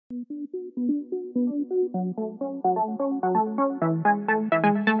Without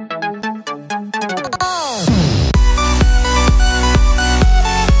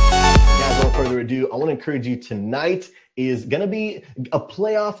further ado, I want to encourage you tonight is going to be a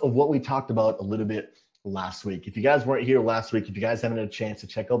playoff of what we talked about a little bit last week. If you guys weren't here last week, if you guys haven't had a chance to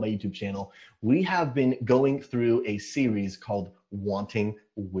check out my YouTube channel, we have been going through a series called Wanting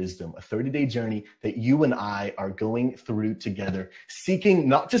Wisdom, a 30-day journey that you and I are going through together, seeking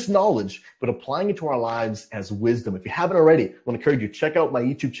not just knowledge, but applying it to our lives as wisdom. If you haven't already, I want to encourage you, check out my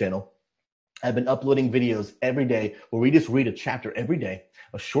YouTube channel. I've been uploading videos every day where we just read a chapter every day,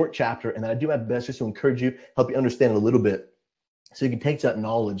 a short chapter, and then I do my best just to encourage you, help you understand it a little bit so you can take that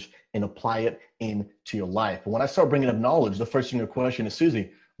knowledge and apply it into your life. But when I start bringing up knowledge, the first thing your question is,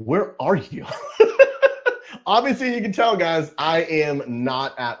 Susie, where are you? Obviously, you can tell, guys, I am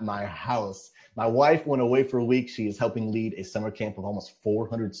not at my house. My wife went away for a week. She is helping lead a summer camp of almost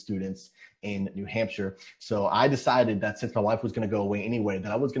 400 students in New Hampshire. So I decided that since my wife was going to go away anyway,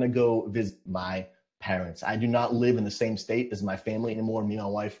 that I was going to go visit my parents. I do not live in the same state as my family anymore. Me and my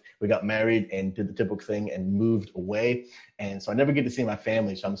wife, we got married and did the typical thing and moved away. And so I never get to see my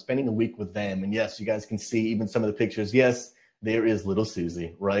family. So I'm spending a week with them. And yes, you guys can see even some of the pictures. Yes, there is little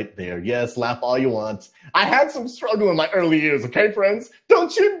Susie right there. Yes, laugh all you want. I had some struggle in my early years. Okay, friends,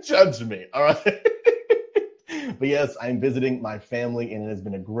 don't you judge me. All right. But yes, I'm visiting my family, and it has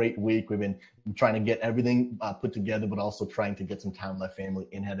been a great week. We've been trying to get everything put together, but also trying to get some time with my family,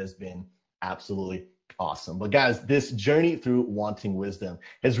 and it has been absolutely awesome. But guys, this journey through wanting wisdom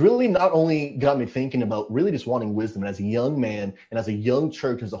has really not only got me thinking about really just wanting wisdom, and as a young man and as a young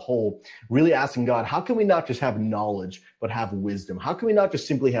church as a whole, really asking God, how can we not just have knowledge, but have wisdom? How can we not just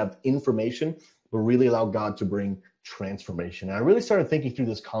simply have information, but really allow God to bring transformation? And I really started thinking through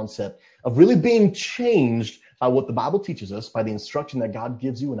this concept of really being changed by what the Bible teaches us, by the instruction that God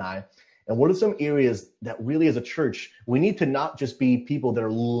gives you and I. And what are some areas that really as a church, we need to not just be people that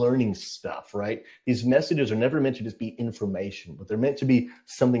are learning stuff, right? These messages are never meant to just be information, but they're meant to be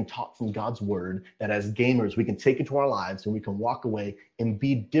something taught from God's word that as gamers, we can take into our lives and we can walk away and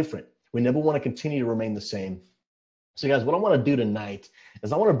be different. We never want to continue to remain the same. So guys, what I want to do tonight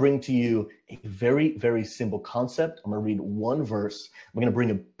is I want to bring to you a very, very simple concept. I'm going to read one verse. I'm going to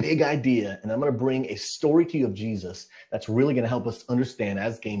bring a big idea, and I'm going to bring a story to you of Jesus that's really going to help us understand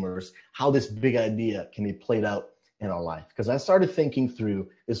as gamers how this big idea can be played out in our life. Because I started thinking through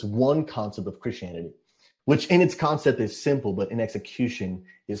this one concept of Christianity, which in its concept is simple, but in execution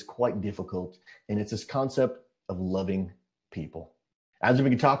is quite difficult. And it's this concept of loving people. As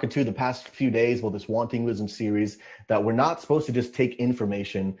we've been talking to the past few days about this Wanting Wisdom series, that we're not supposed to just take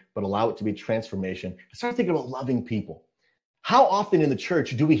information, but allow it to be transformation. I started thinking about loving people. How often in the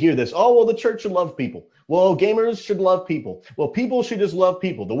church do we hear this? Oh, well, the church should love people. Well, gamers should love people. Well, people should just love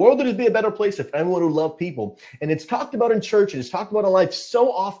people. The world would just be a better place if everyone would love people. And it's talked about in church, and it's talked about in life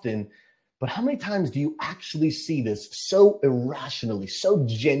so often. But how many times do you actually see this so irrationally, so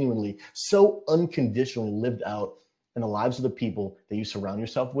genuinely, so unconditionally lived out in the lives of the people that you surround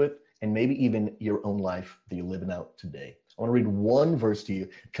yourself with, and maybe even your own life that you're living out today? I want to read one verse to you.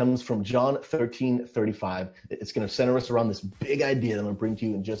 It comes from John 13:35. It's going to center us around this big idea that I'm going to bring to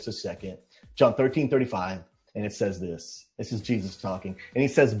you in just a second. John 13:35, and it says this. This is Jesus talking. And he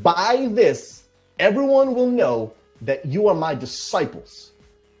says, "By this, everyone will know that you are my disciples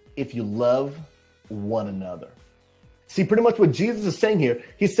if you love one another." See, pretty much what Jesus is saying here,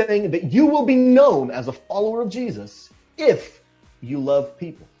 he's saying that you will be known as a follower of Jesus if you love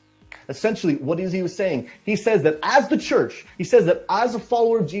people. Essentially, what is he saying? He says that as the church, he says that as a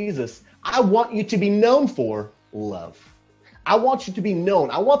follower of Jesus, I want you to be known for love. I want you to be known.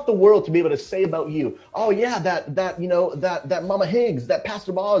 I want the world to be able to say about you, oh yeah, that Mama Higgs, that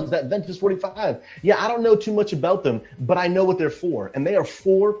Pastor Boz, that Ventus 45. Yeah, I don't know too much about them, but I know what they're for. And they are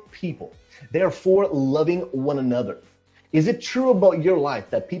for people. They are for loving one another. Is it true about your life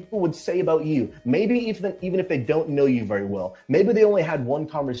that people would say about you, maybe even if they don't know you very well, maybe they only had one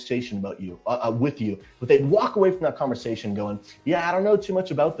conversation about you, with you, but they'd walk away from that conversation going, yeah, I don't know too much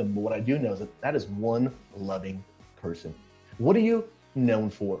about them, but what I do know is that is one loving person. What are you known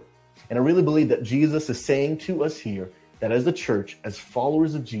for? And I really believe that Jesus is saying to us here that as a church, as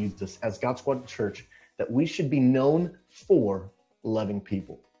followers of Jesus, as God Squad Church, that we should be known for loving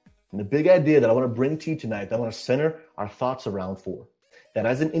people. And the big idea that I want to bring to you tonight, that I want to center our thoughts around for, that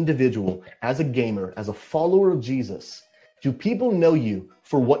as an individual, as a gamer, as a follower of Jesus, do people know you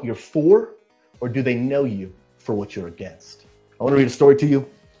for what you're for, or do they know you for what you're against? I want to read a story to you.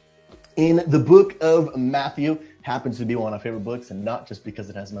 In the book of Matthew, happens to be one of my favorite books, and not just because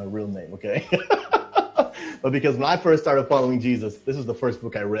it has my real name, okay? but because when I first started following Jesus, this is the first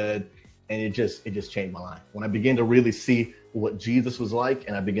book I read, and it just changed my life. When I began to really see what Jesus was like,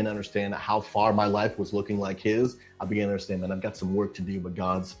 and I began to understand how far my life was looking like his, I began to understand that I've got some work to do, but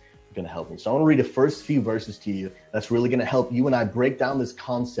God's going to help me. So I want to read the first few verses to you. That's really going to help you and I break down this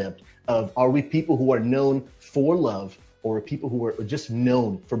concept of, are we people who are known for love, or are people who are just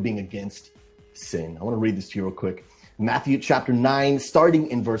known for being against sin? I want to read this to you real quick. Matthew chapter 9,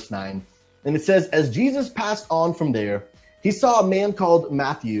 starting in verse 9. And it says, as Jesus passed on from there, he saw a man called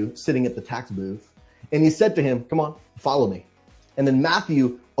Matthew sitting at the tax booth. And he said to him, come on, follow me. And then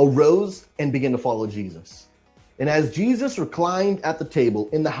Matthew arose and began to follow Jesus. And as Jesus reclined at the table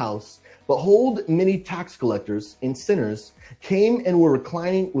in the house, behold, many tax collectors and sinners came and were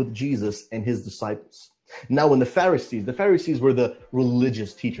reclining with Jesus and his disciples. Now, when the Pharisees were the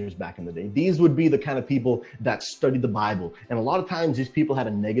religious teachers back in the day. These would be the kind of people that studied the Bible. And a lot of times these people had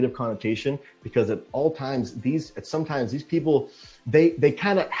a negative connotation, because sometimes these people, they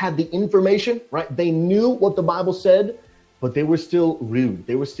kind of had the information, right? They knew what the Bible said, but they were still rude.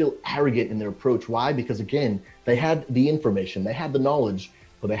 They were still arrogant in their approach. Why? Because again, they had the information, they had the knowledge,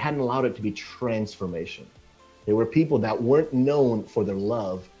 but they hadn't allowed it to be transformation. They were people that weren't known for their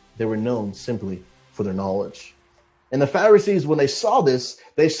love. They were known simply for their knowledge. And the Pharisees, when they saw this,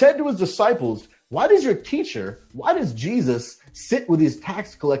 they said to his disciples, why does Jesus sit with these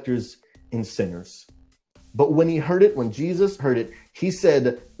tax collectors and sinners? But when Jesus heard it, he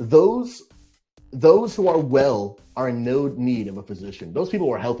said, those who are well are in no need of a physician. Those people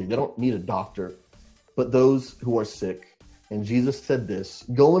who are healthy, they don't need a doctor, but those who are sick. And Jesus said this,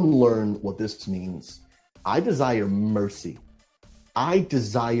 go and learn what this means. I desire mercy. I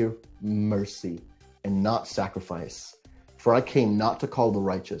desire mercy and not sacrifice. For I came not to call the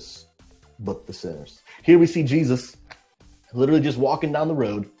righteous, but the sinners. Here we see Jesus literally just walking down the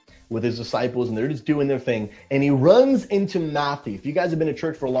road with his disciples, and they're just doing their thing. And he runs into Matthew. If you guys have been in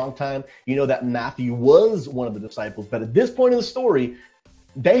church for a long time, you know that Matthew was one of the disciples. But at this point in the story,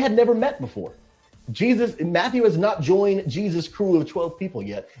 they had never met before. Matthew has not joined Jesus' crew of 12 people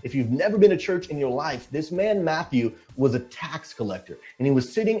yet. If you've never been to church in your life, this man, Matthew, was a tax collector, and he was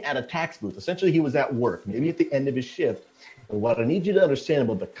sitting at a tax booth. Essentially, he was at work, maybe at the end of his shift. And what I need you to understand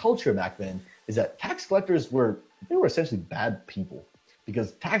about the culture back then is that tax collectors were essentially bad people,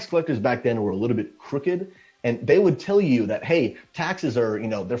 because tax collectors back then were a little bit crooked, and they would tell you that, hey, taxes are,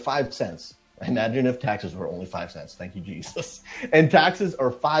 they're 5 cents. Imagine if taxes were only 5 cents. Thank you, Jesus. And taxes are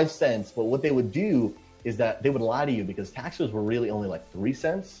 5 cents. But what they would do is that they would lie to you, because taxes were really only like 3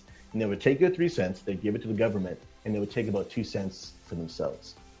 cents. And they would take your 3 cents, they'd give it to the government, and they would take about 2 cents for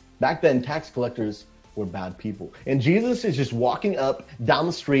themselves. Back then, tax collectors were bad people. And Jesus is just walking up down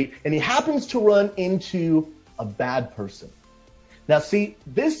the street, and he happens to run into a bad person. Now, see,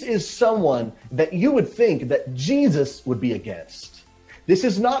 this is someone that you would think that Jesus would be against. This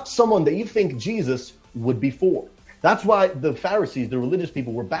is not someone that you think Jesus would be for. That's why the Pharisees, the religious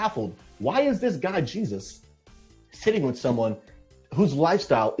people, were baffled. Why is this guy Jesus sitting with someone whose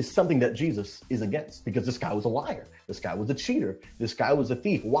lifestyle is something that Jesus is against? Because this guy was a liar. This guy was a cheater. This guy was a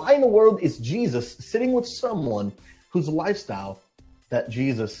thief. Why in the world is Jesus sitting with someone whose lifestyle that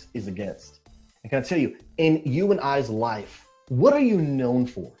Jesus is against? And can I tell you, in you and I's life, what are you known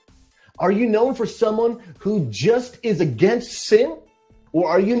for? Are you known for someone who just is against sin? Or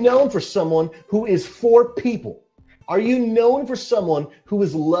are you known for someone who is for people? Are you known for someone who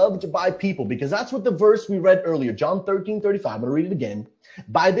is loved by people? Because that's what the verse we read earlier, John 13:35, I'm going to read it again.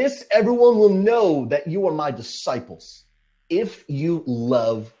 By this, everyone will know that you are my disciples, if you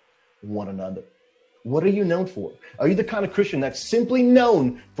love one another. What are you known for? Are you the kind of Christian that's simply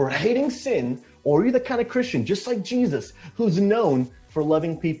known for hating sin? Or are you the kind of Christian, just like Jesus, who's known for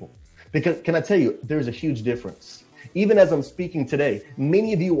loving people? Because can I tell you, there's a huge difference. Even as I'm speaking today,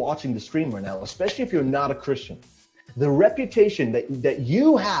 many of you watching the stream right now, especially if you're not a Christian, the reputation that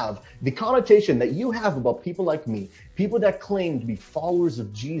you have, the connotation that you have about people like me, people that claim to be followers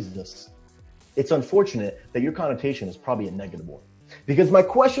of Jesus, it's unfortunate that your connotation is probably a negative one. Because my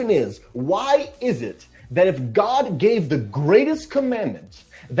question is, why is it that if God gave the greatest commandment,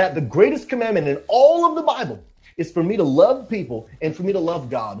 that the greatest commandment in all of the Bible is for me to love people and for me to love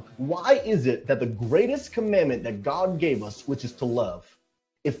God, why is it that the greatest commandment that God gave us, which is to love,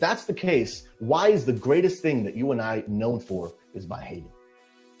 if that's the case, why is the greatest thing that you and I known for is by hating?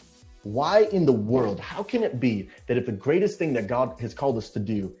 Why in the world, how can it be that if the greatest thing that God has called us to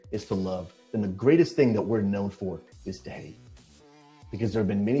do is to love, then the greatest thing that we're known for is to hate? Because there have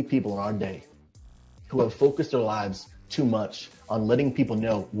been many people in our day who have focused their lives too much on letting people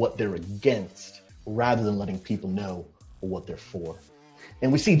know what they're against rather than letting people know what they're for.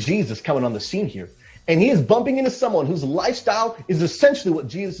 And we see Jesus coming on the scene here. And he is bumping into someone whose lifestyle is essentially what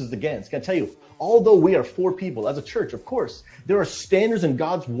Jesus is against. Can I tell you, although we are for people as a church, of course, there are standards in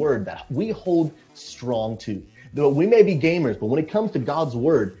God's word that we hold strong to. Though we may be gamers, but when it comes to God's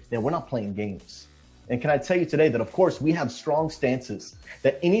word, then we're not playing games. And can I tell you today that, of course, we have strong stances,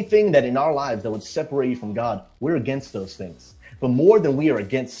 that anything that in our lives that would separate you from God, we're against those things. But more than we are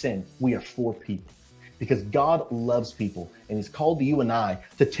against sin, we are for people. Because God loves people, and he's called you and I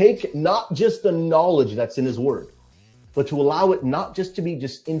to take not just the knowledge that's in his word, but to allow it not just to be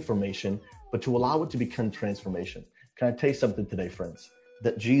just information, but to allow it to become transformation. Can I tell you something today, friends?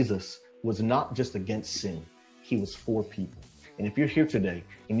 That Jesus was not just against sin. He was for people. And if you're here today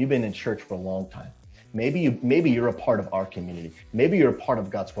and you've been in church for a long time, maybe you're a part of our community. Maybe you're a part of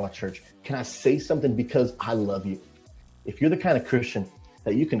God's Raw Church. Can I say something because I love you? If you're the kind of Christian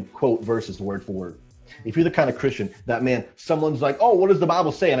that you can quote verses word for word, if you're the kind of Christian that, man, someone's like, oh, what does the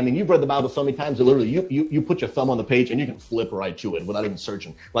Bible say? And I mean, you've read the Bible so many times that literally you put your thumb on the page and you can flip right to it without even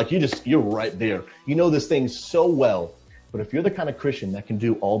searching. Like you're right there. You know this thing so well. But if you're the kind of Christian that can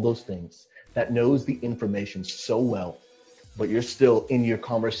do all those things, that knows the information so well, but you're still in your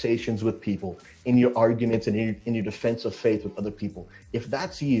conversations with people, in your arguments and in your defense of faith with other people, if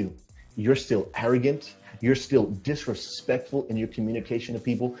that's you, you're still arrogant, you're still disrespectful in your communication to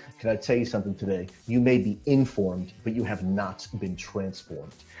people. Can I tell you something today? You may be informed, but you have not been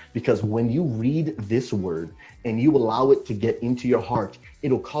transformed. Because when you read this word and you allow it to get into your heart,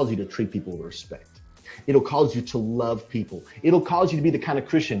 it'll cause you to treat people with respect. It'll cause you to love people. It'll cause you to be the kind of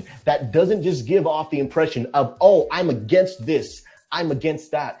Christian that doesn't just give off the impression of, oh, I'm against this, I'm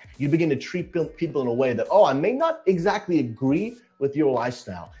against that. You begin to treat people in a way that, oh, I may not exactly agree with your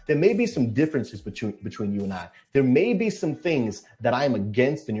lifestyle. There may be some differences between you and I. There may be some things that I am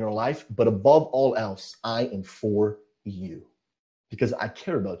against in your life, but above all else, I am for you because I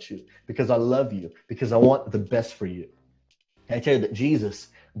care about you, because I love you, because I want the best for you. And I tell you that Jesus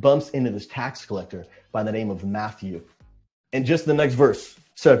bumps into this tax collector by the name of Matthew. And just the next verse.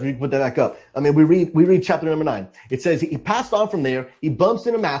 So if you put that back up, I mean, we read chapter number 9. It says he passed on from there. He bumps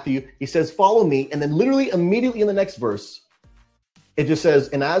into Matthew. He says, follow me. And then literally immediately in the next verse, it just says,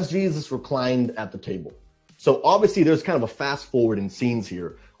 and as Jesus reclined at the table. So obviously there's kind of a fast forward in scenes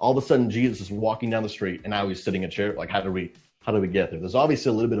here. All of a sudden Jesus is walking down the street and now he's sitting in a chair. Like, how do we get there? There's obviously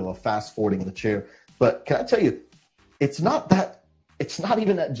a little bit of a fast forwarding in the chair. But can I tell you, it's not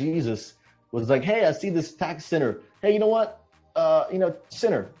even that Jesus was like, hey, I see this tax sinner. Hey, you know what?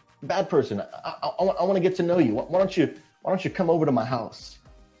 Sinner, bad person. I want to get to know you. Why don't you come over to my house?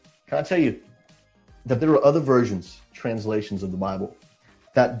 Can I tell you that there are other versions, translations of the Bible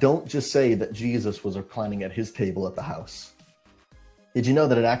that don't just say that Jesus was reclining at his table at the house. Did you know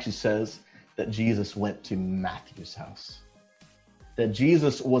that it actually says that Jesus went to Matthew's house? That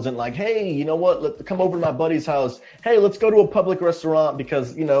Jesus wasn't like, hey, you know what? Let's come over to my buddy's house. Hey, let's go to a public restaurant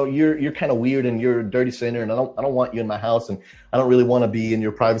because, you're kind of weird and you're a dirty sinner and I don't want you in my house and I don't really want to be in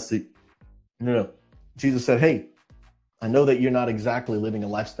your privacy. No. Jesus said, hey, I know that you're not exactly living a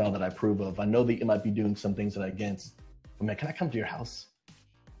lifestyle that I approve of. I know that you might be doing some things that I'm against. But man, can I come to your house?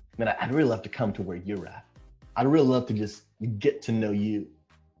 Man, I'd really love to come to where you're at. I'd really love to just get to know you.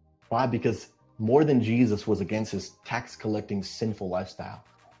 Why? Because more than Jesus was against his tax collecting sinful lifestyle,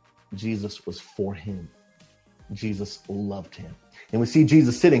 Jesus was for him. Jesus loved him. And we see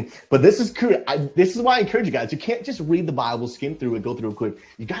Jesus sitting, but this is why I encourage you guys. You can't just read the Bible, skim through it, go through it quick.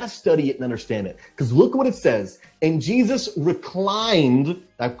 You got to study it and understand it. Because look what it says. And Jesus reclined,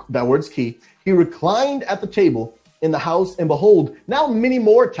 that word's key. He reclined at the table in the house, and behold, now many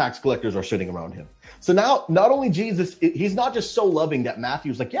more tax collectors are sitting around him. So now, not only Jesus, he's not just so loving that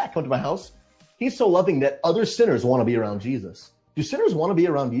Matthew's like, yeah, come to my house. He's so loving that other sinners want to be around Jesus. Do sinners want to be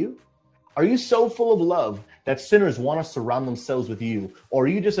around you? Are you so full of love that sinners want to surround themselves with you? Or are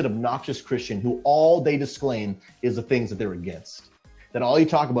you just an obnoxious Christian who all they disclaim is the things that they're against? That all you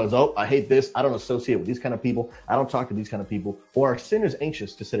talk about is, oh, I hate this. I don't associate with these kind of people. I don't talk to these kind of people. Or are sinners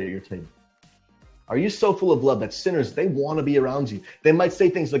anxious to sit at your table? Are you so full of love that sinners, they want to be around you? They might say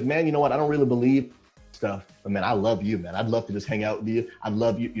things like, man, you know what? I don't really believe stuff, but man, I love you, man. I'd love to just hang out with you. I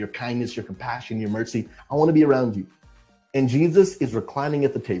love you, your kindness, your compassion, your mercy. I want to be around you. And Jesus is reclining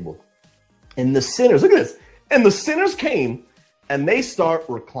at the table. And the sinners, look at this. And the sinners came and they start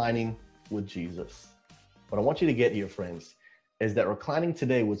reclining with Jesus. What I want you to get here, friends, is that reclining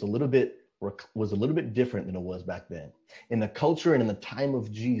today was a little bit different than it was back then. In the culture and in the time of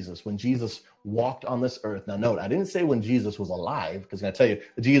Jesus, when Jesus walked on this earth. Now note, I didn't say when Jesus was alive, because I tell you,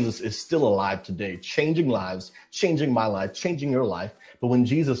 Jesus is still alive today, changing lives, changing my life, changing your life. But when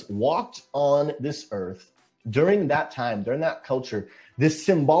Jesus walked on this earth, during that time, during that culture, this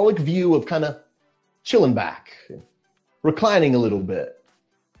symbolic view of kind of chilling back, reclining a little bit.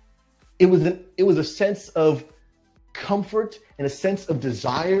 It was a sense of comfort and a sense of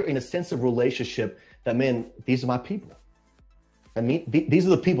desire and a sense of relationship that, man, these are my people. I mean, these are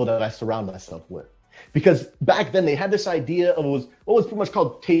the people that I surround myself with. Because back then they had this idea of what was pretty much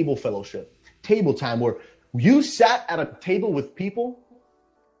called table fellowship, table time, where you sat at a table with people.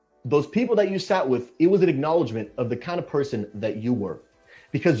 Those people that you sat with, it was an acknowledgement of the kind of person that you were.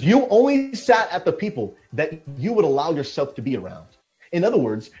 Because you only sat at the people that you would allow yourself to be around. In other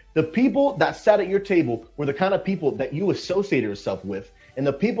words, the people that sat at your table were the kind of people that you associated yourself with, and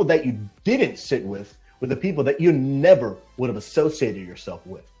the people that you didn't sit with were the people that you never would have associated yourself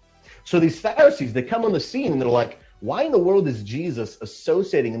with. So these Pharisees, they come on the scene and they're like, why in the world is Jesus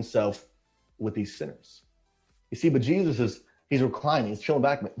associating himself with these sinners? You see, but he's reclining, he's chilling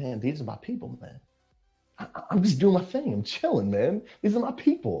back, man, these are my people, man. I'm just doing my thing. I'm chilling, man. These are my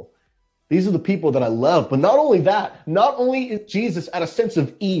people. These are the people that I love. But not only that, not only is Jesus at a sense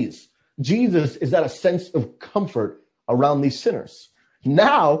of ease, Jesus is at a sense of comfort around these sinners.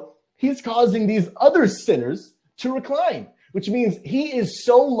 Now he's causing these other sinners to recline, which means he is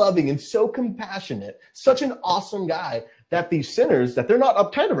so loving and so compassionate, such an awesome guy, that these sinners, that they're not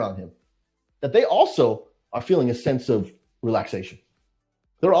uptight around him, that they also are feeling a sense of relaxation.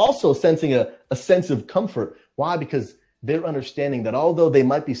 They're also sensing a sense of comfort. Why? Because they're understanding that although they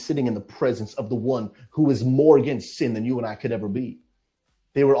might be sitting in the presence of the one who is more against sin than you and I could ever be,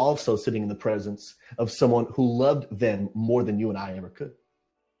 they were also sitting in the presence of someone who loved them more than you and I ever could.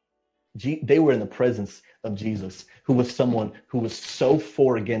 They were in the presence of Jesus, who was someone who was so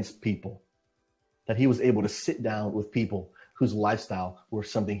far against people that he was able to sit down with people whose lifestyle were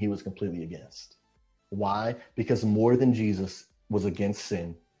something he was completely against. Why? Because more than Jesus was against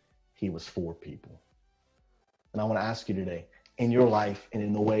sin, he was for people. And I want to ask you today, in your life and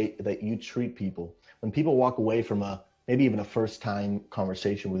in the way that you treat people, when people walk away from maybe even a first time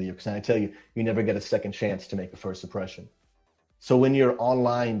conversation with you, because I tell you, you never get a second chance to make a first impression. So in your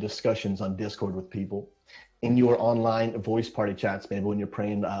online discussions on Discord with people, in your online voice party chats, maybe when you're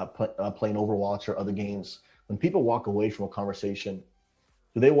playing Overwatch or other games, when people walk away from a conversation,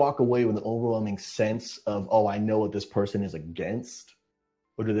 do they walk away with an overwhelming sense of, oh, I know what this person is against?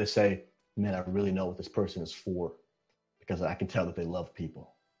 Or do they say, man, I really know what this person is for because I can tell that they love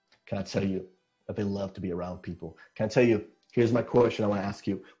people? Can I tell you that they love to be around people? Can I tell you, here's my question I want to ask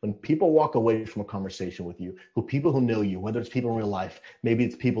you. When people walk away from a conversation with you, people who know you, whether it's people in real life, maybe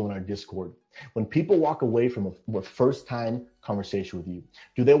it's people in our Discord, when people walk away from a first-time conversation with you,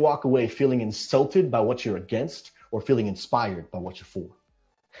 do they walk away feeling insulted by what you're against or feeling inspired by what you're for?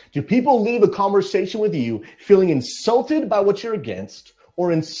 Do people leave a conversation with you feeling insulted by what you're against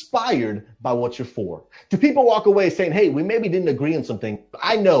or inspired by what you're for? Do people walk away saying, hey, we maybe didn't agree on something, but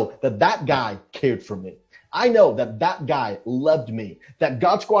I know that guy cared for me. I know that guy loved me, that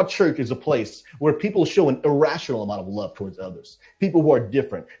God Squad Church is a place where people show an irrational amount of love towards others, people who are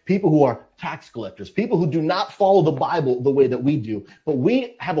different, people who are tax collectors, people who do not follow the Bible the way that we do. But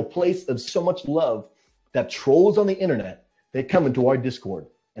we have a place of so much love that trolls on the internet, they come into our Discord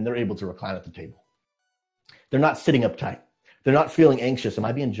and they're able to recline at the table. They're not sitting uptight. They're not feeling anxious. Am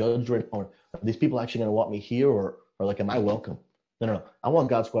I being judged, or are these people actually going to want me here, or like, am I welcome? No. I want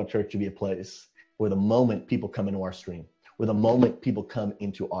God Squad Church to be a place where the moment people come into our stream, where the moment people come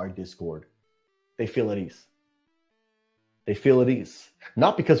into our Discord, they feel at ease. They feel at ease.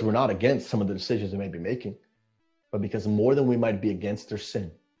 Not because we're not against some of the decisions they may be making, but because more than we might be against their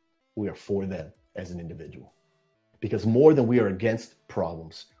sin, we are for them as an individual. Because more than we are against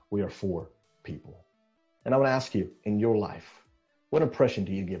problems, we are for people. And I want to ask you, in your life, what impression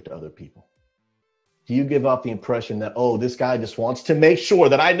do you give to other people? Do you give off the impression that, oh, this guy just wants to make sure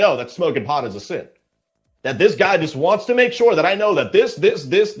that I know that smoking pot is a sin? That this guy just wants to make sure that I know that this,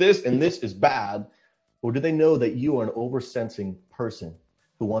 and this is bad? Or do they know that you are an oversensing person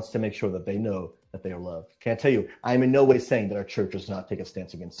who wants to make sure that they know that they are loved? Can I tell you, I am in no way saying that our church does not take a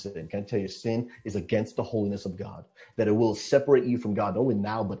stance against sin. Can I tell you, sin is against the holiness of God, that it will separate you from God, not only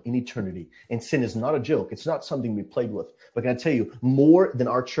now, but in eternity. And sin is not a joke. It's not something we played with. But can I tell you, more than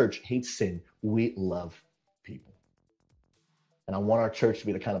our church hates sin, we love people. And I want our church to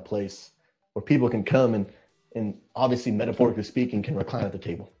be the kind of place where people can come and obviously, metaphorically speaking, can recline at the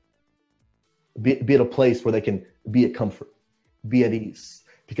table. Be at a place where they can be at comfort, be at ease.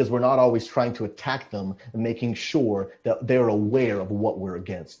 Because we're not always trying to attack them and making sure that they're aware of what we're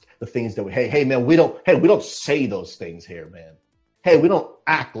against. The things that hey man, we don't say those things here, man. Hey, we don't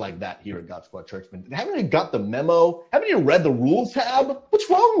act like that here at God Squad Church, man. Haven't you got the memo? Haven't you read the rules tab? What's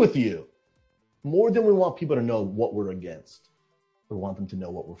wrong with you? More than we want people to know what we're against, we want them to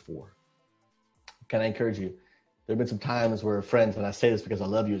know what we're for. Can I encourage you? There have been some times where friends, and I say this because I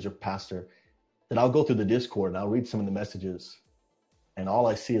love you as your pastor, that I'll go through the Discord and I'll read some of the messages, and all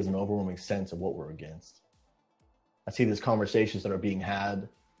I see is an overwhelming sense of what we're against. I see these conversations that are being had,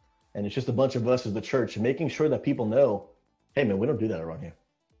 and it's just a bunch of us as the church making sure that people know, hey, man, we don't do that around here.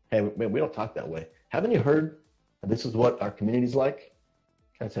 Hey, man, we don't talk that way. Haven't you heard that this is what our community's like?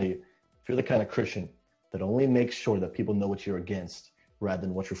 Can I tell you, if you're the kind of Christian that only makes sure that people know what you're against rather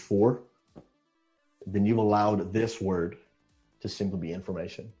than what you're for, then you've allowed this word to simply be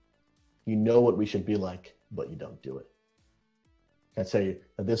information. You know what we should be like, but you don't do it. Can I tell you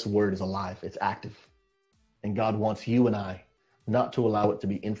that this word is alive, it's active. And God wants you and I not to allow it to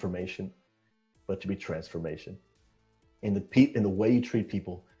be information, but to be transformation. In the way you treat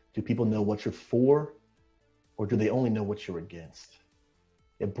people, do people know what you're for, or do they only know what you're against?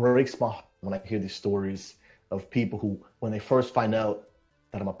 It breaks my heart when I hear these stories of people who, when they first find out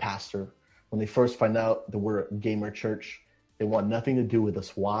that I'm a pastor, when they first find out that we're a gamer church, they want nothing to do with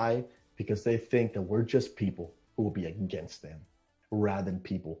us. Why? Because they think that we're just people who will be against them rather than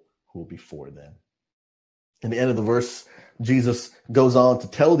people who will be for them. In the end of the verse, Jesus goes on to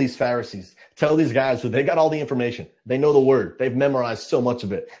tell these Pharisees, tell these guys who they got all the information. They know the word. They've memorized so much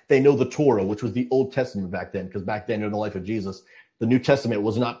of it. They know the Torah, which was the Old Testament back then, because back then in the life of Jesus, the New Testament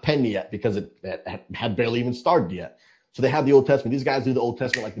was not penned yet because it had barely even started yet. So they have the Old Testament. These guys do the Old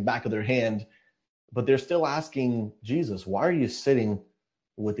Testament like the back of their hand, but they're still asking Jesus, why are you sitting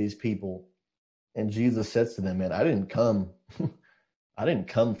with these people? And Jesus says to them, man, I didn't come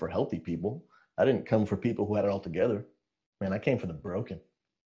for healthy people. I didn't come for people who had it all together. Man, I came for the broken.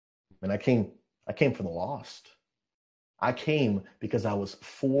 Man, I came for the lost. I came because I was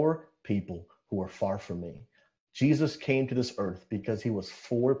for people who were far from me. Jesus came to this earth because he was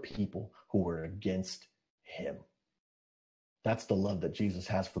for people who were against him. That's the love that Jesus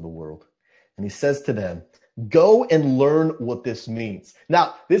has for the world. And he says to them, go and learn what this means.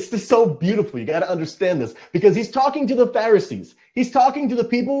 Now, this is so beautiful. You got to understand this because he's talking to the Pharisees. He's talking to the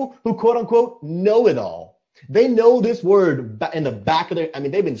people who, quote unquote, know it all. They know this word in the back of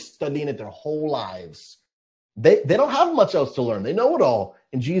they've been studying it their whole lives. They don't have much else to learn. They know it all.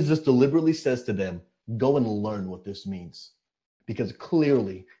 And Jesus deliberately says to them, go and learn what this means. Because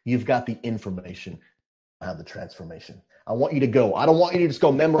clearly you've got the information. I have the transformation. I want you to go. I don't want you to just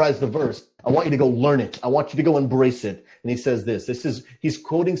go memorize the verse. I want you to go learn it. I want you to go embrace it. And he says he's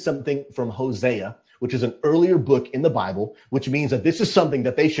quoting something from Hosea, which is an earlier book in the Bible, which means that this is something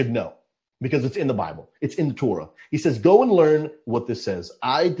that they should know because it's in the Bible. It's in the Torah. He says, go and learn what this says.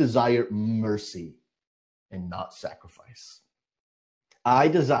 I desire mercy and not sacrifice. I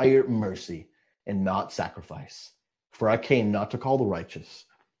desire mercy and not sacrifice. For I came not to call the righteous,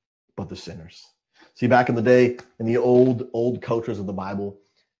 but the sinners. See, back in the day, in the old cultures of the Bible,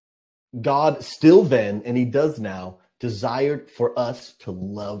 God still then, and he does now, desired for us to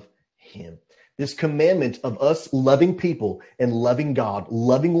love him. This commandment of us loving people and loving God,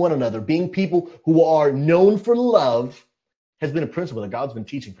 loving one another, being people who are known for love, has been a principle that God's been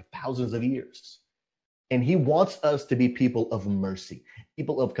teaching for thousands of years. And he wants us to be people of mercy,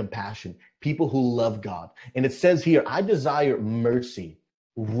 people of compassion, people who love God. And it says here, I desire mercy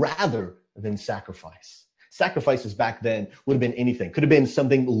rather than sacrifice. Sacrifices back then would have been anything. Could have been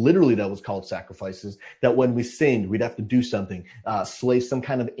something literally that was called sacrifices, that when we sinned, we'd have to do something, slay some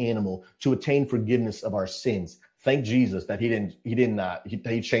kind of animal to attain forgiveness of our sins. Thank Jesus that he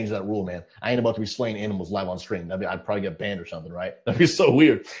changed that rule, man. I ain't about to be slaying animals live on stream. I'd probably get banned or something, right? That'd be so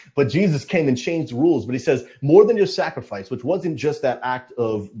weird. But Jesus came and changed the rules. But he says more than just sacrifice, which wasn't just that act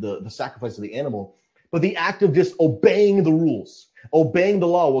of the sacrifice of the animal, but the act of just obeying the rules, obeying the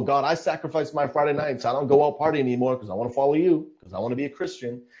law. Well, God, I sacrificed my Friday nights. I don't go out partying anymore because I want to follow you, because I want to be a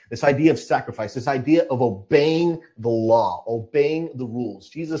Christian. This idea of sacrifice, this idea of obeying the law, obeying the rules.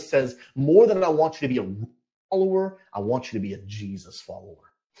 Jesus says, more than I want you to be a follower, I want you to be a Jesus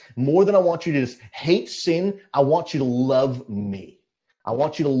follower. More than I want you to just hate sin, I want you to love me. I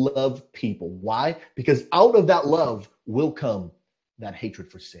want you to love people. Why? Because out of that love will come that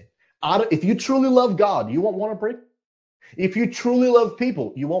hatred for sin. If you truly love God, you won't want to break. If you truly love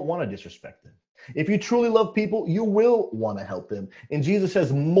people, you won't want to disrespect them. If you truly love people, you will want to help them. And Jesus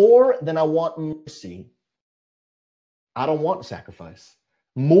says, more than I want mercy, I don't want sacrifice.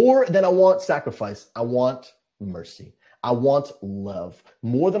 More than I want sacrifice, I want mercy. I want love.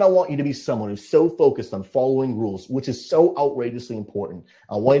 More than I want you to be someone who's so focused on following rules, which is so outrageously important.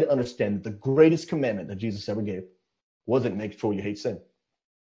 I want you to understand that the greatest commandment that Jesus ever gave wasn't make sure you hate sin.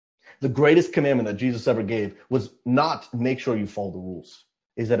 The greatest commandment that Jesus ever gave was not make sure you follow the rules.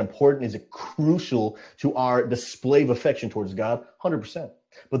 Is that important? Is it crucial to our display of affection towards God? 100%.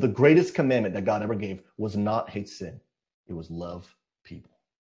 But the greatest commandment that God ever gave was not hate sin. It was love people.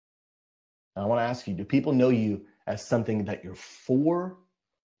 Now, I want to ask you, do people know you as something that you're for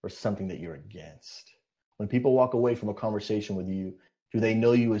or something that you're against? When people walk away from a conversation with you, do they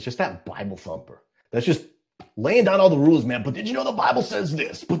know you as just that Bible thumper that's just laying down all the rules, man? But did you know the Bible says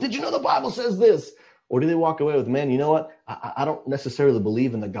this? But did you know the Bible says this? Or do they walk away with, man, you know what? I don't necessarily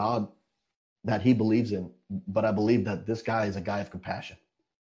believe in the God that he believes in, but I believe that this guy is a guy of compassion,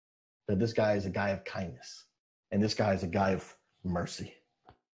 that this guy is a guy of kindness, and this guy is a guy of mercy.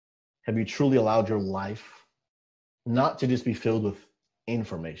 Have you truly allowed your life not to just be filled with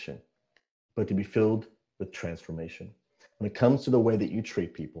information, but to be filled with transformation? When it comes to the way that you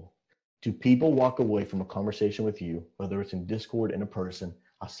treat people, do people walk away from a conversation with you, whether it's in Discord, in a person,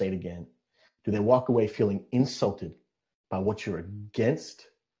 I'll say it again, do they walk away feeling insulted by what you're against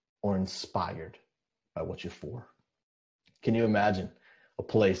or inspired by what you're for? Can you imagine a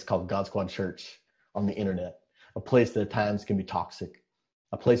place called God Squad Church on the internet, a place that at times can be toxic,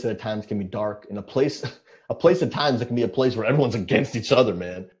 a place that at times can be dark, and a place at times that can be a place where everyone's against each other,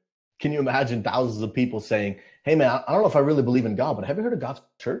 man? Can you imagine thousands of people saying, hey, man, I don't know if I really believe in God, but have you heard of God's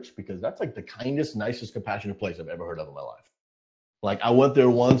church? Because that's like the kindest, nicest, compassionate place I've ever heard of in my life. Like, I went there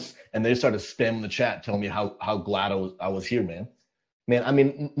once and they started spamming the chat telling me how glad I was here, man. Man, I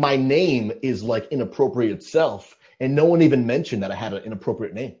mean, my name is like inappropriate itself, and no one even mentioned that I had an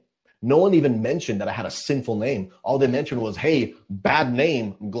inappropriate name. No one even mentioned that I had a sinful name. All they mentioned was, hey, bad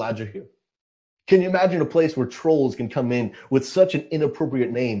name, I'm glad you're here. Can you imagine a place where trolls can come in with such an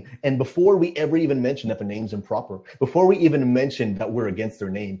inappropriate name, and before we ever even mention that the name's improper, before we even mention that we're against their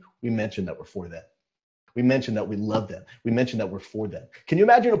name, we mention that we're for them. We mention that we love them. We mention that we're for them. Can you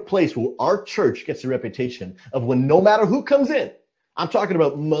imagine a place where our church gets the reputation of, when no matter who comes in, I'm talking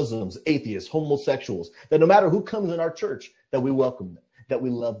about Muslims, atheists, homosexuals, that no matter who comes in our church, that we welcome them, that we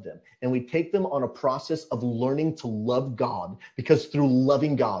love them, and we take them on a process of learning to love God, because through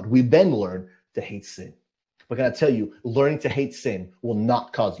loving God, we then learn to hate sin. But can I tell you, learning to hate sin will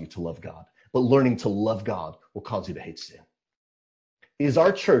not cause you to love God, but learning to love God will cause you to hate sin. Is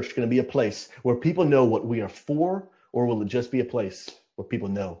our church going to be a place where people know what we are for, or will it just be a place where people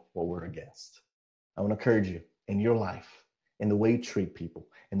know what we're against? I want to encourage you in your life, in the way you treat people,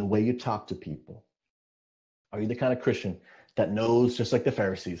 in the way you talk to people. Are you the kind of Christian that knows, just like the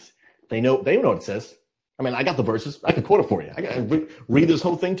Pharisees, they know what it says? I mean, I got the verses. I can quote it for you. I can read this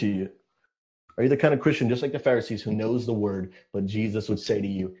whole thing to you. Are you the kind of Christian, just like the Pharisees, who knows the word, but Jesus would say to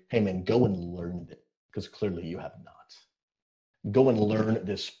you, hey, man, go and learn it, because clearly you have not. Go and learn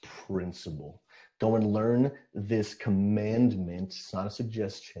this principle. Go and learn this commandment. It's not a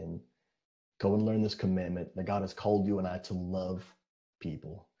suggestion. Go and learn this commandment that God has called you and I to love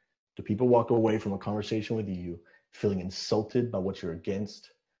people. Do people walk away from a conversation with you feeling insulted by what you're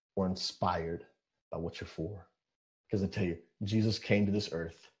against, or inspired by what you're for? Because I tell you, Jesus came to this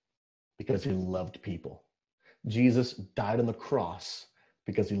earth because he loved people. Jesus died on the cross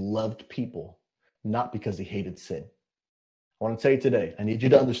because he loved people, not because he hated sin. I want to tell you today, I need you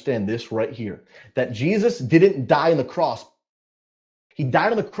to understand this right here, that Jesus didn't die on the cross. He died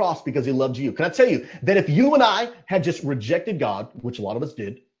on the cross because he loved you. Can I tell you that if you and I had just rejected God, which a lot of us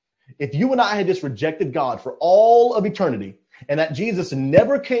did, if you and I had just rejected God for all of eternity, and that Jesus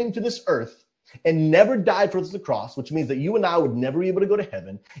never came to this earth and never died for us on the cross, which means that you and I would never be able to go to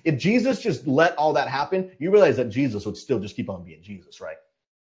heaven, if Jesus just let all that happen, you realize that Jesus would still just keep on being Jesus, right?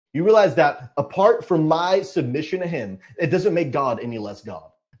 You realize that apart from my submission to him, it doesn't make God any less God.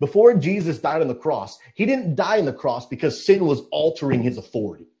 Before Jesus died on the cross, he didn't die on the cross because sin was altering his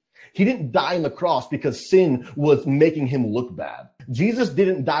authority. He didn't die on the cross because sin was making him look bad. Jesus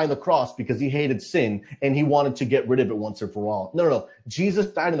didn't die on the cross because he hated sin and he wanted to get rid of it once and for all. No. Jesus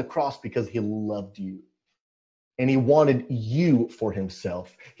died on the cross because he loved you. And he wanted you for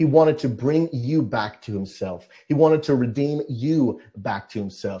himself. He wanted to bring you back to himself. He wanted to redeem you back to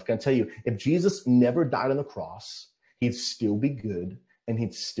himself. Can I tell you, if Jesus never died on the cross, he'd still be good and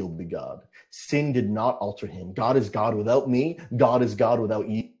he'd still be God. Sin did not alter him. God is God without me. God is God without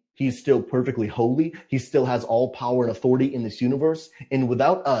you. He's still perfectly holy. He still has all power and authority in this universe. And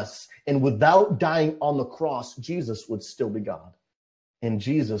without us, and without dying on the cross, Jesus would still be God. And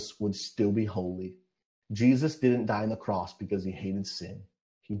Jesus would still be holy. Jesus didn't die on the cross because he hated sin.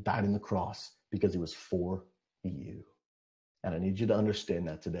 He died on the cross because he was for you. And I need you to understand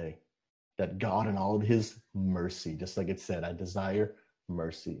that today, that God in all of his mercy, just like it said, I desire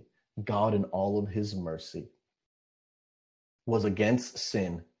mercy. God in all of his mercy was against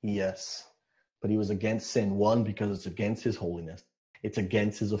sin, yes, but he was against sin, one, because it's against his holiness. It's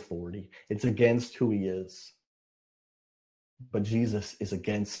against his authority. It's against who he is. But Jesus is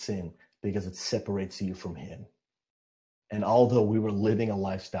against sin because it separates you from him. And although we were living a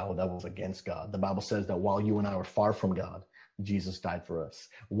lifestyle that was against God, the Bible says that while you and I were far from God, Jesus died for us.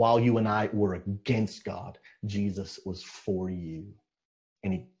 While you and I were against God, Jesus was for you.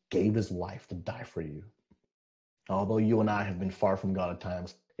 And he gave his life to die for you. Although you and I have been far from God at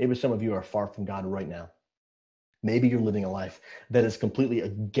times, maybe some of you are far from God right now. Maybe you're living a life that is completely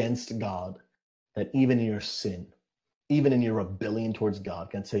against God, that even in your sin, even in your rebellion towards God,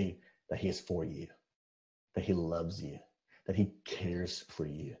 can tell you that he is for you, that he loves you, that he cares for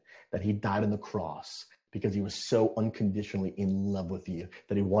you, that he died on the cross because he was so unconditionally in love with you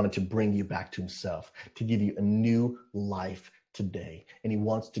that he wanted to bring you back to himself, to give you a new life today. And he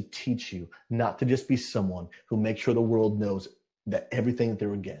wants to teach you not to just be someone who makes sure the world knows that everything that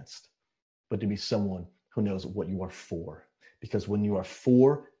they're against, but to be someone who knows what you are for. Because when you are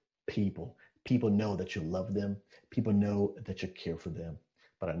for people, people know that you love them. People know that you care for them.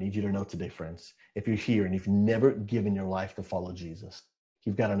 But I need you to know today, friends, if you're here and you've never given your life to follow Jesus,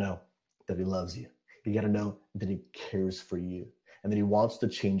 you've got to know that he loves you. You got to know that he cares for you and that he wants to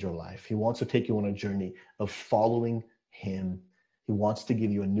change your life. He wants to take you on a journey of following him. He wants to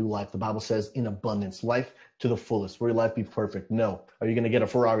give you a new life. The Bible says in abundance, life to the fullest. Will your life be perfect? No. Are you going to get a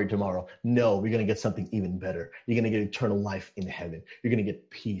Ferrari tomorrow? No. You're going to get something even better. You're going to get eternal life in heaven. You're going to get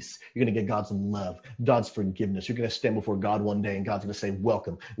peace. You're going to get God's love, God's forgiveness. You're going to stand before God one day and God's going to say,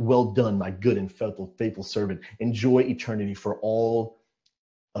 welcome, well done, my good and faithful servant. Enjoy eternity for all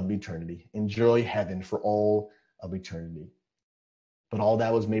of eternity. Enjoy heaven for all of eternity. But all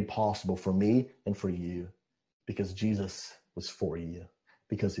that was made possible for me and for you because Jesus was for you,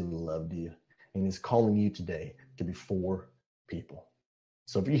 because he loved you. And he's calling you today to be for people.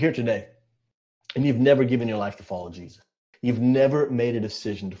 So if you're here today and you've never given your life to follow Jesus, you've never made a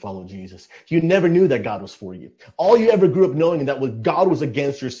decision to follow Jesus, you never knew that God was for you. All you ever grew up knowing that God was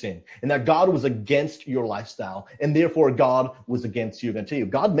against your sin and that God was against your lifestyle and therefore God was against you. I'm going to tell you,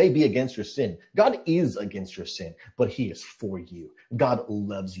 God may be against your sin. God is against your sin, but he is for you. God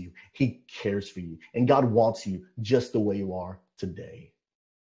loves you. He cares for you. And God wants you just the way you are today.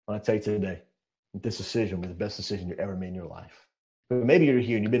 I want to tell you today, this decision was the best decision you ever made in your life. But maybe you're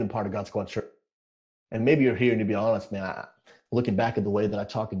here and you've been a part of God's Squad Church. And maybe you're here and to be honest, man, looking back at the way that I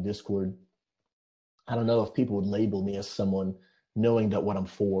talk in Discord, I don't know if people would label me as someone knowing that what I'm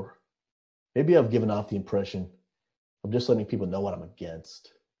for. Maybe I've given off the impression of just letting people know what I'm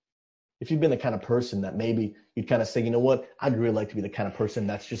against. If you've been the kind of person that maybe you'd kind of say, you know what, I'd really like to be the kind of person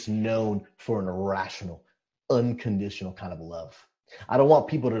that's just known for an irrational, unconditional kind of love. I don't want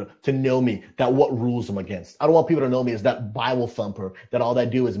people to know me that what rules I'm against. I don't want people to know me as that Bible thumper that all I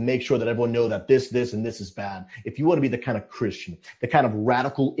do is make sure that everyone know that this, and this is bad. If you want to be the kind of Christian, the kind of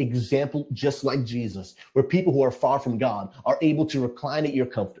radical example, just like Jesus, where people who are far from God are able to recline at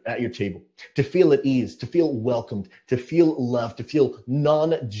your table, to feel at ease, to feel welcomed, to feel loved, to feel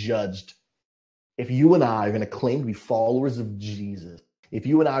non-judged. If you and I are going to claim to be followers of Jesus, if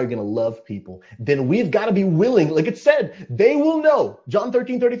you and I are going to love people, then we've got to be willing, like it said, they will know, John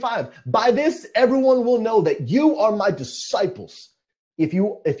 13:35, by this everyone will know that you are my disciples if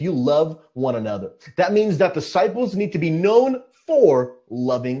you love one another. That means that disciples need to be known for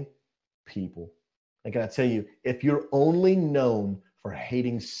loving people. And can I tell you, if you're only known for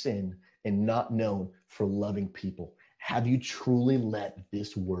hating sin and not known for loving people, have you truly let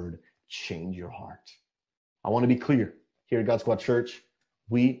this word change your heart? I want to be clear here at God Squad Church.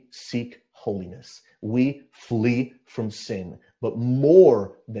 We seek holiness. We flee from sin. But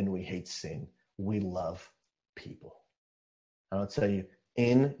more than we hate sin, we love people. I'll tell you,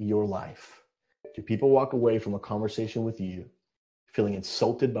 in your life, do people walk away from a conversation with you feeling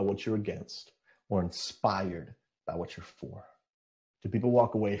insulted by what you're against or inspired by what you're for? Do people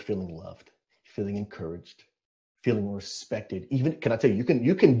walk away feeling loved, feeling encouraged, feeling respected? Even, can I tell you,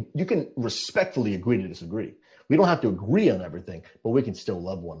 you can respectfully agree to disagree. We don't have to agree on everything, but we can still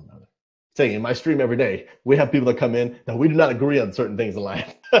love one another. Saying in my stream every day, we have people that come in that we do not agree on certain things in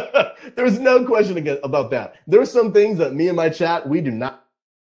life. There's no question about that. There are some things that me and my chat, we do not.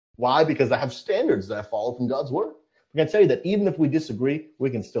 Why? Because I have standards that I follow from God's word. I can tell you that even if we disagree, we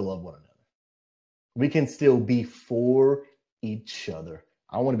can still love one another. We can still be for each other.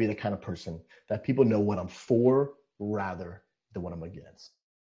 I want to be the kind of person that people know what I'm for rather than what I'm against.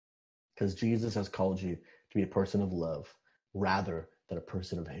 Because Jesus has called you to be a person of love rather than a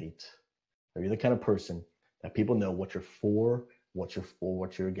person of hate. Are you the kind of person that people know what you're for, what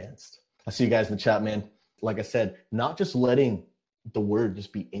you're against? I see you guys in the chat, man. Like I said, not just letting the word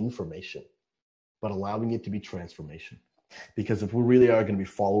just be information, but allowing it to be transformation. Because if we really are going to be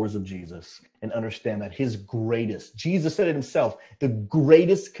followers of Jesus and understand that his greatest, Jesus said it himself, the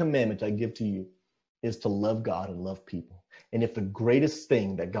greatest commandment I give to you is to love God and love people. And if the greatest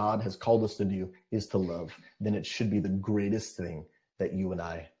thing that God has called us to do is to love, then it should be the greatest thing that you and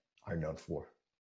I are known for.